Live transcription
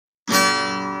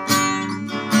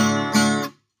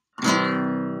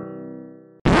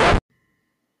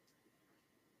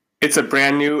It's a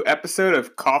brand new episode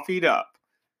of Coffeeed Up.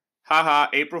 Haha,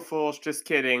 April Fool's, just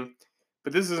kidding.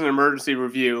 But this is an emergency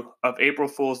review of April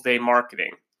Fool's Day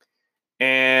marketing.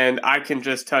 And I can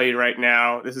just tell you right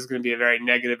now, this is going to be a very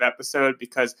negative episode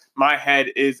because my head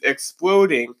is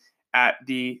exploding at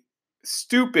the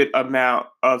stupid amount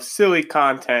of silly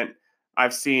content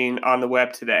I've seen on the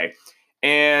web today.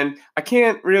 And I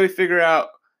can't really figure out,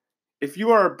 if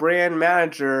you are a brand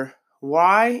manager,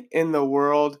 why in the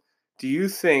world do you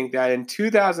think that in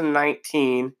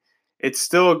 2019 it's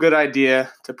still a good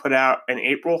idea to put out an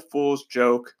April Fool's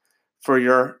joke for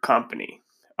your company?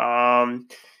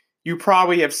 You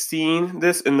probably have seen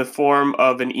this in the form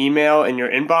of an email in your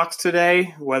inbox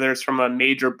today, whether it's from a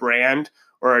major brand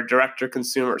or a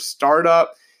direct-to-consumer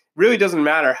startup. Really doesn't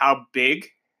matter how big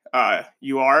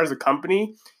you are as a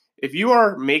company. If you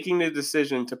are making the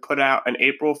decision to put out an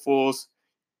April Fool's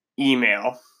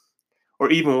email,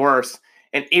 or even worse,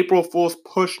 an April Fool's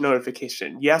push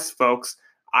notification. Yes, folks,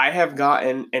 I have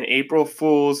gotten an April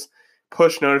Fool's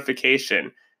push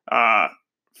notification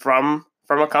from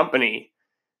a company.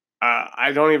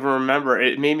 I don't even remember.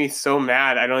 It made me so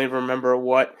mad. I don't even remember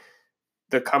what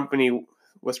the company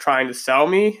was trying to sell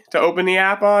me to open the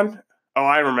app on. Oh,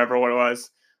 I remember what it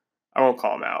was. I won't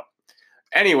call them out.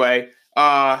 Anyway,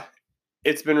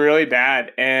 it's been really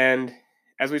bad. And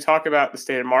as we talk about the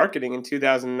state of marketing in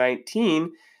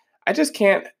 2019, I just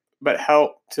can't but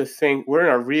help to think we're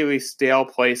in a really stale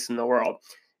place in the world.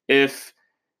 If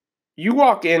you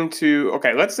walk into,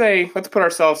 let's put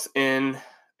ourselves in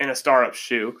a startup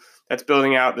shoe that's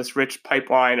building out this rich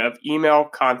pipeline of email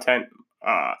content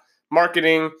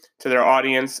marketing to their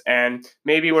audience, and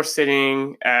maybe we're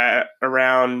sitting at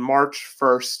around March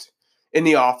 1st in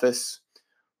the office.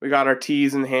 We got our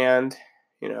teas in hand,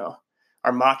 our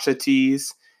matcha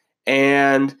teas,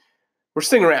 and we're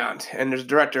sitting around, and there's a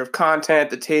director of content at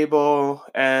the table,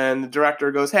 and the director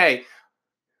goes, "Hey,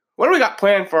 what do we got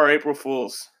planned for our April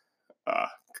Fool's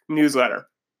newsletter?"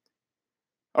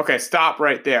 Okay, stop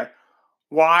right there.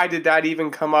 Why did that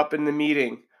even come up in the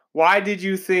meeting? Why did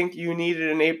you think you needed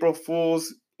an April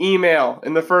Fool's email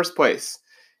in the first place?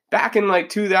 Back in like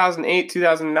 2008,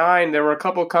 2009, there were a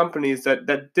couple companies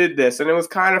that did this, and it was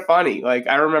kind of funny. Like,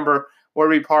 I remember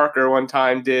Warby Parker one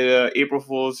time did an April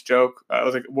Fool's joke. It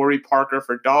was like Warby Parker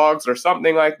for dogs or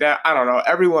something like that. I don't know.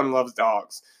 Everyone loves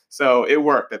dogs, so it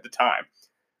worked at the time.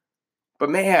 But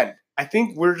man, I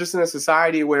think we're just in a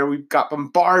society where we've got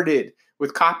bombarded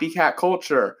with copycat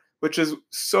culture, which is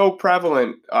so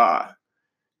prevalent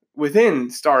within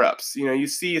startups. You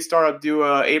see a startup do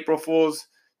a April Fool's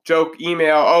joke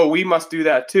email. Oh, we must do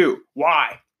that too.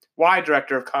 Why,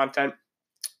 director of content?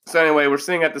 So anyway, we're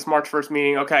sitting at this March 1st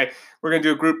meeting. Okay, we're gonna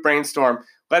do a group brainstorm.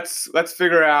 Let's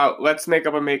figure out. Let's make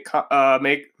up a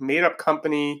made up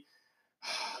company.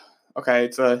 Okay,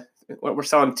 we're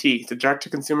selling tea. It's a direct to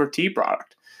consumer tea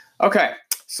product. Okay,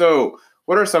 so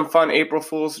what are some fun April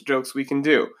Fool's jokes we can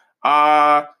do?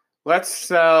 Let's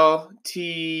sell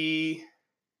tea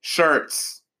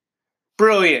shirts.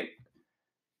 Brilliant.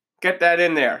 Get that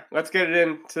in there. Let's get it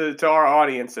into to our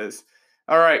audiences.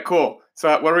 All right, cool. So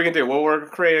what are we going to do? Well, we're going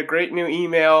to create a great new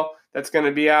email that's going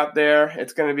to be out there.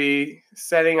 It's going to be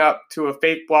setting up to a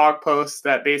fake blog post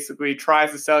that basically tries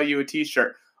to sell you a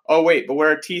t-shirt. Oh, wait, but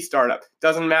we're a tea startup.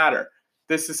 Doesn't matter.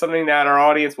 This is something that our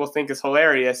audience will think is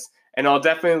hilarious, and it'll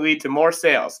definitely lead to more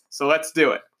sales. So let's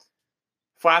do it.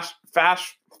 Fast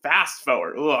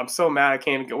forward. Ugh, I'm so mad I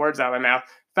can't even get words out of my mouth.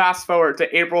 Fast forward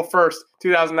to April 1st,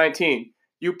 2019.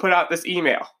 You put out this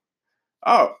email.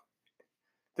 Oh,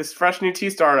 this fresh new tea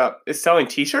startup is selling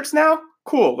t-shirts now?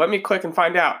 Cool, let me click and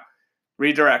find out.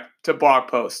 Redirect to blog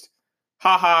post.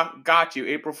 Haha, got you,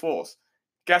 April Fools.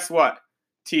 Guess what,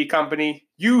 tea company?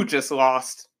 You just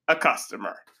lost a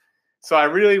customer. So I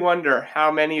really wonder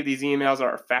how many of these emails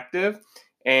are effective.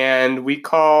 And we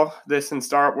call this in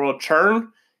startup world churn.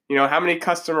 How many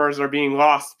customers are being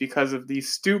lost because of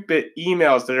these stupid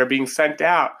emails that are being sent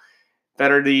out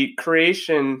that are the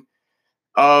creation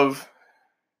of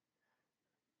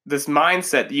this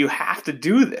mindset that you have to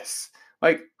do this.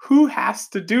 Like, who has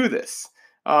to do this?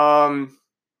 I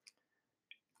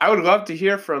would love to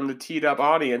hear from the Teed Up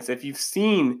audience if you've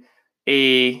seen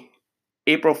a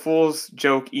April Fool's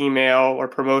joke email or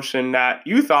promotion that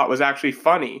you thought was actually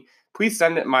funny. Please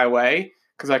send it my way,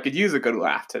 because I could use a good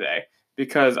laugh today,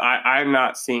 because I'm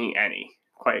not seeing any,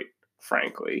 quite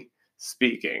frankly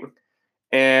speaking.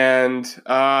 And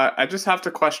I just have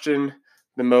to question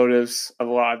the motives of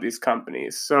a lot of these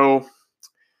companies. So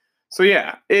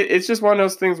yeah, it's just one of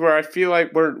those things where I feel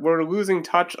like we're losing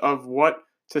touch of what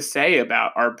to say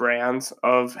about our brands,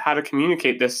 of how to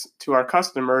communicate this to our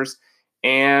customers.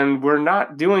 and we're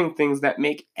not doing things that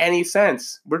make any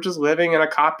sense. We're just living in a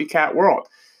copycat world.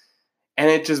 And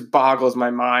it just boggles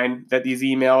my mind that these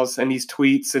emails and these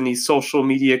tweets and these social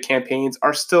media campaigns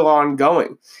are still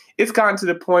ongoing. It's gotten to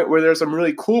the point where there's some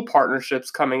really cool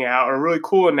partnerships coming out or really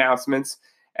cool announcements,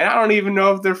 and I don't even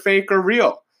know if they're fake or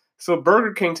real. So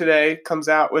Burger King today comes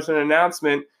out with an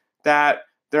announcement that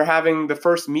they're having the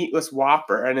first meatless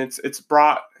Whopper, and it's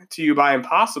brought to you by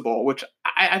Impossible, which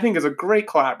I think is a great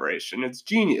collaboration. It's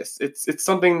genius. It's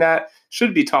something that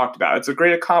should be talked about. It's a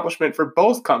great accomplishment for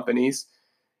both companies,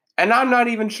 and I'm not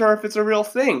even sure if it's a real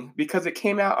thing because it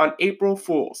came out on April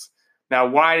Fool's. Now,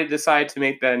 why they decide to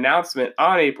make that announcement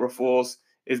on April Fool's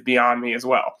is beyond me as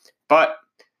well. But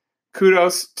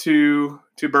kudos to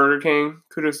Burger King.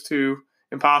 Kudos to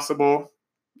Impossible.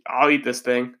 I'll eat this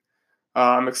thing.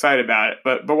 I'm excited about it.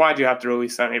 But why'd you have to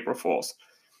release on April Fool's?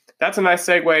 That's a nice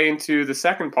segue into the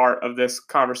second part of this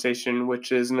conversation,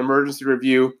 which is an emergency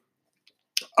review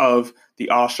of the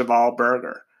Al Cheval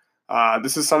burger.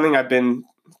 This is something I've been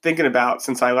thinking about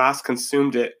since I last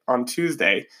consumed it on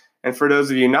Tuesday. And for those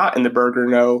of you not in the burger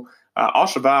know, Al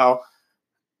Cheval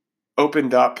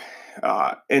opened up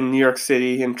in New York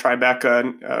City in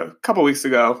Tribeca a couple weeks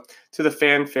ago to the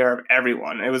fanfare of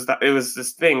everyone. It was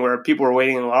this thing where people were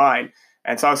waiting in line,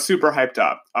 and so I was super hyped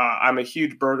up. I'm a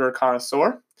huge burger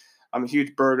connoisseur. I'm a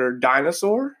huge burger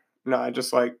dinosaur. No, I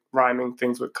just like rhyming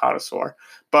things with connoisseur.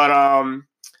 But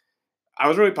I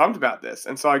was really pumped about this.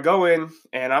 And so I go in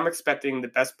and I'm expecting the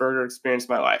best burger experience of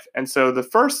my life. And so the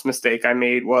first mistake I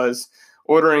made was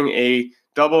ordering a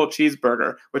double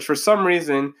cheeseburger, which for some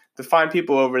reason the fine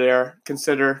people over there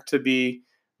consider to be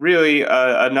really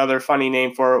another funny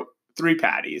name for 3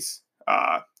 patties.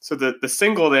 So the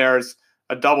single there is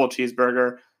a double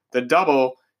cheeseburger. The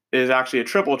double is actually a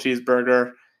triple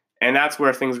cheeseburger. And that's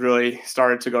where things really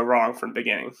started to go wrong from the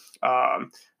beginning. I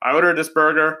ordered this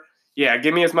burger. Yeah,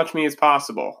 give me as much meat as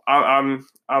possible. I'm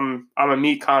a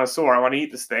meat connoisseur. I want to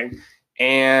eat this thing,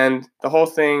 and the whole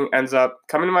thing ends up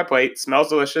coming to my plate. Smells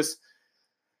delicious,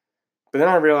 but then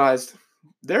I realized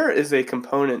there is a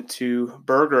component to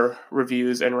burger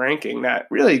reviews and ranking that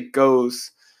really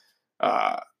goes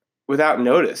without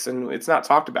notice, and it's not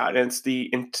talked about. And it's the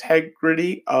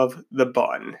integrity of the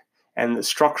bun and the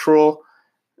structural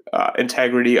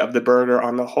integrity of the burger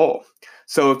on the whole.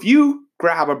 So if you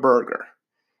grab a burger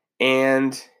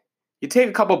and you take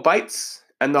a couple bites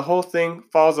and the whole thing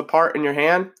falls apart in your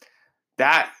hand,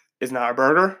 that is not a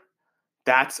burger.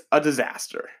 That's a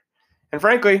disaster. And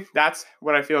frankly, that's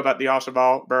what I feel about the Al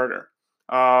Cheval burger.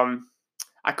 I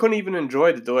couldn't even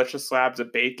enjoy the delicious slabs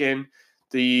of bacon,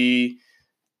 the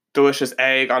delicious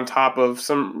egg on top of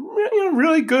some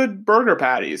really good burger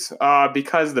patties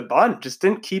because the bun just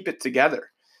didn't keep it together.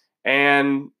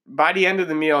 And by the end of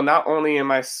the meal, not only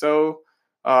am I so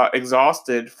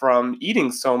exhausted from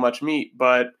eating so much meat,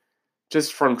 but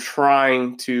just from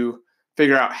trying to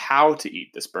figure out how to eat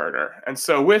this burger. And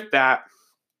so with that,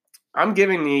 I'm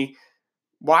giving the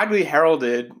widely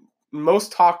heralded,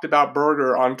 most talked about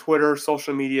burger on Twitter,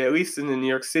 social media, at least in the New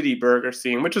York City burger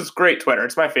scene, which is great Twitter.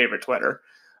 It's my favorite Twitter.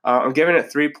 I'm giving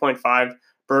it 3.5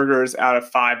 burgers out of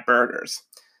 5 burgers.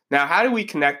 Now, how do we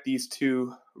connect these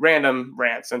two random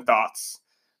rants and thoughts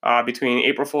between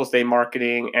April Fool's Day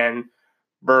marketing and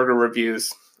burger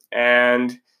reviews?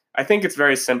 And I think it's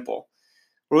very simple.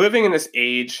 We're living in this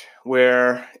age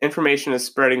where information is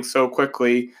spreading so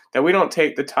quickly that we don't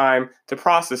take the time to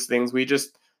process things. We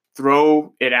just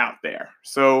throw it out there.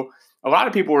 So a lot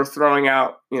of people were throwing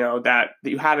out, that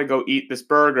you had to go eat this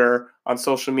burger on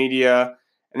social media,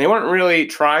 and they weren't really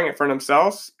trying it for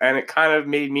themselves. And it kind of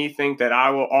made me think that I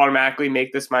will automatically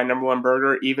make this my number one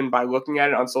burger, even by looking at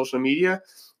it on social media.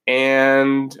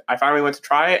 And I finally went to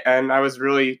try it, and I was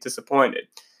really disappointed.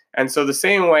 And so the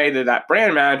same way that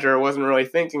brand manager wasn't really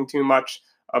thinking too much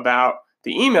about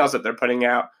the emails that they're putting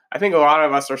out, I think a lot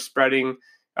of us are spreading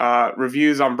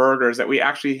reviews on burgers that we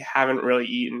actually haven't really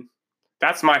eaten.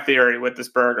 That's my theory with this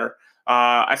burger.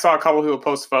 I saw a couple who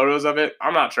post photos of it.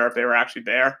 I'm not sure if they were actually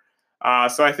there.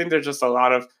 So I think there's just a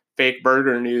lot of fake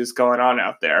burger news going on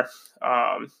out there.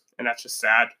 And that's just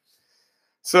sad.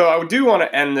 So I do want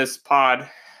to end this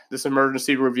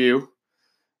emergency review,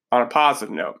 on a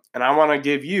positive note. And I want to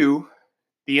give you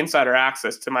the insider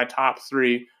access to my top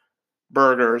 3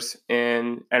 burgers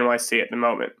in NYC at the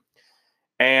moment.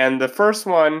 And the first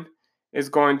one is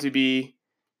going to be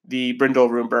the Brindle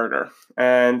Room burger.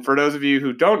 And for those of you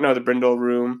who don't know the Brindle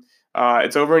Room,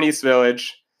 it's over in East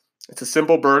Village. It's a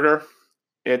simple burger.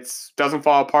 It doesn't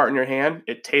fall apart in your hand.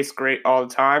 It tastes great all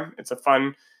the time. It's a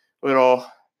fun little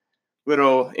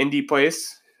indie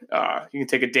place. You can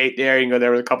take a date there. You can go there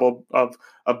with a couple of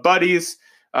buddies.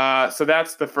 So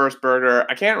that's the first burger.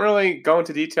 I can't really go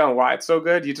into detail on why it's so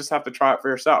good. You just have to try it for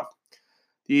yourself.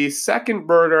 The second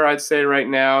burger I'd say right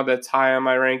now that's high on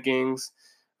my rankings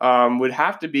would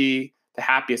have to be the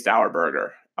Happiest Hour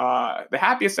burger. The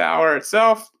Happiest Hour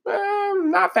itself,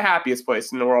 not the happiest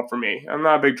place in the world for me. I'm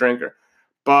not a big drinker,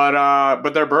 but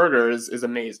their burger is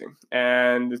amazing,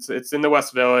 and it's in the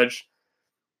West Village.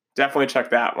 Definitely check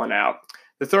that one out.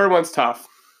 The third one's tough.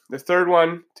 The third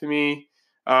one to me,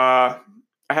 I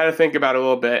had to think about it a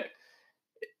little bit.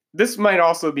 This might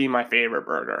also be my favorite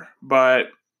burger, but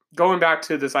going back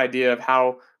to this idea of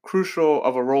how crucial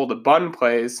of a role the bun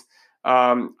plays,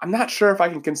 I'm not sure if I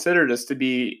can consider this to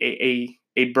be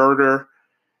a burger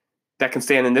that can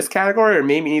stand in this category, or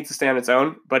maybe needs to stand on its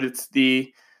own. But it's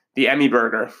the Emmy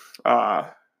burger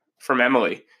from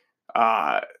Emily.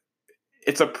 Uh,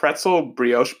 it's a pretzel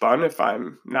brioche bun, if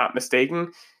I'm not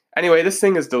mistaken. Anyway, this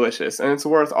thing is delicious, and it's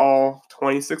worth all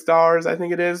 $26, I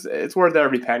think it is. It's worth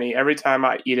every penny. Every time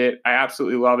I eat it, I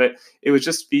absolutely love it. It was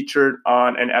just featured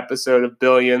on an episode of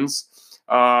Billions,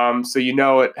 so you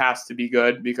know it has to be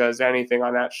good because anything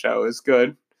on that show is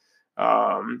good.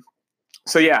 Um,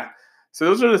 so yeah, so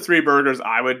those are the three burgers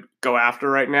I would go after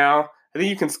right now. I think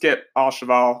you can skip Al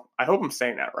Cheval. I hope I'm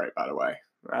saying that right, by the way.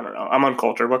 I don't know. I'm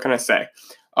uncultured. What can I say?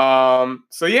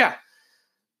 So yeah,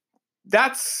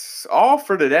 that's all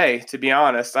for today. To be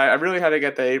honest, I really had to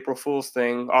get the April Fool's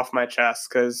thing off my chest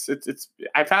because it's.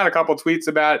 I've had a couple tweets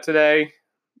about it today.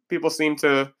 People seem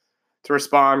to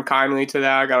respond kindly to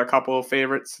that. I got a couple of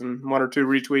favorites and one or two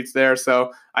retweets there.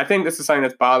 So I think this is something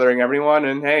that's bothering everyone.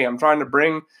 And hey, I'm trying to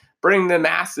bring the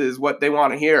masses what they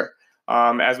want to hear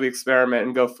as we experiment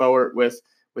and go forward with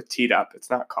Teed Up. It's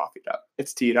not Coffeed Up.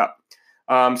 It's Teed Up.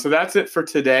 So that's it for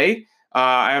today.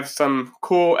 I have some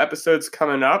cool episodes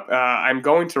coming up. I'm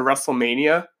going to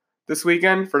WrestleMania this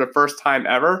weekend for the first time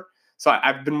ever. So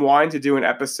I've been wanting to do an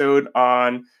episode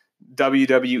on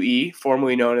WWE,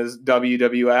 formerly known as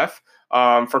WWF,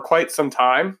 for quite some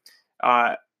time.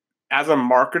 As a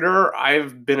marketer,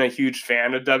 I've been a huge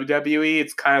fan of WWE.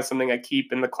 It's kind of something I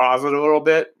keep in the closet a little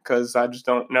bit because I just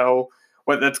don't know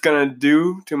what that's going to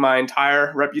do to my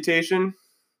entire reputation.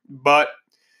 But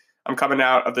I'm coming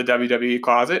out of the WWE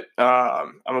closet.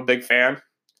 I'm a big fan.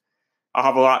 I'll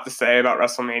have a lot to say about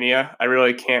WrestleMania. I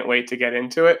really can't wait to get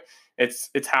into it. It's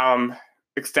how I'm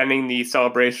extending the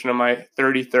celebration of my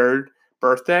 33rd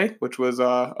birthday, which was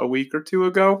a week or two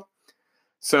ago.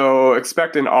 So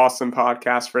expect an awesome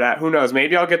podcast for that. Who knows?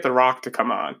 Maybe I'll get The Rock to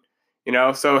come on.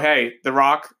 So hey, The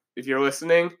Rock, if you're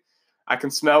listening, I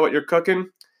can smell what you're cooking.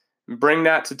 Bring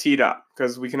that to Teed Up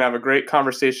because we can have a great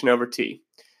conversation over tea.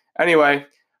 Anyway,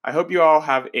 I hope you all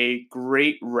have a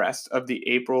great rest of the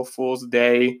April Fool's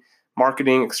Day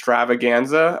marketing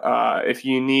extravaganza. If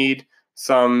you need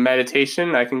some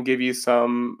meditation, I can give you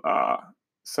some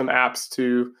apps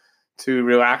to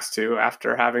relax to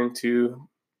after having to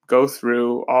go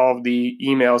through all of the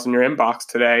emails in your inbox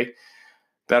today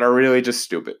that are really just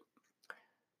stupid.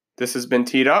 This has been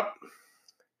Teed Up.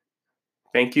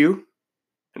 Thank you,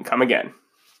 and come again.